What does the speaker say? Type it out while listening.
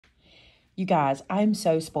You guys, I'm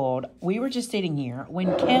so spoiled. We were just sitting here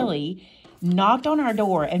when Kelly knocked on our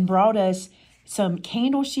door and brought us some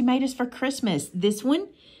candles she made us for Christmas. This one,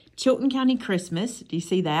 Chilton County Christmas. Do you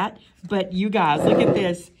see that? But you guys, look at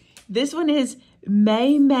this. This one is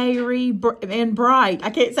May, Mary, and Bright. I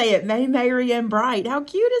can't say it. May, Mary, and Bright. How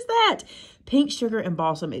cute is that? Pink sugar and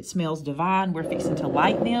balsam. It smells divine. We're fixing to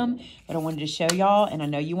light them, but I wanted to show y'all, and I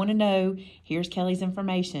know you want to know. Here's Kelly's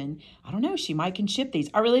information. I don't know. She might can ship these.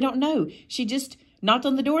 I really don't know. She just knocked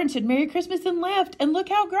on the door and said, Merry Christmas and left, and look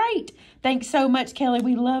how great. Thanks so much, Kelly.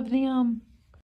 We love them.